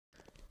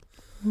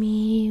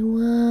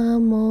Мила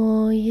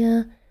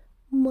моя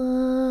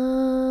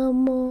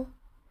мамо,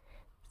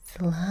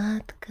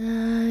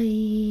 сладка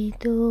и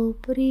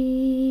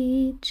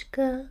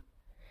добричка,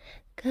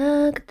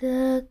 как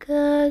да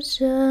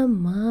кажа,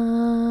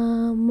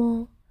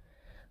 мамо,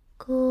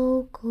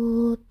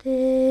 колко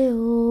те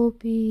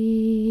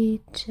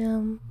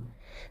обичам.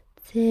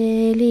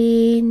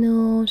 Цели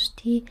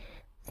нощи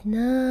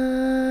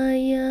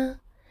зная,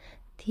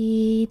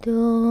 ти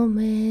до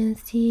мен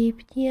си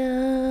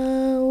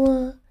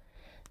бдяла,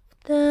 в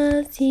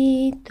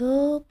тази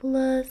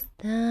топла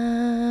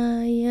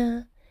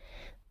стая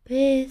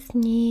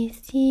песни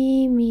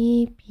си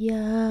ми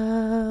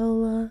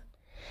пяла.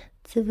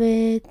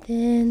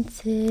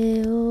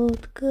 Цветенце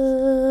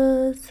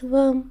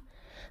откъсвам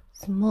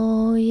с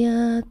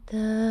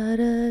моята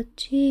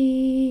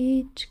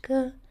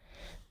ръчичка,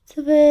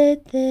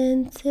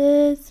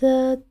 цветенце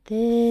за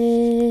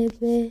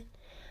тебе,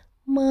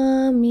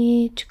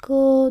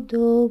 мамичко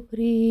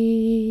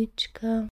добричка.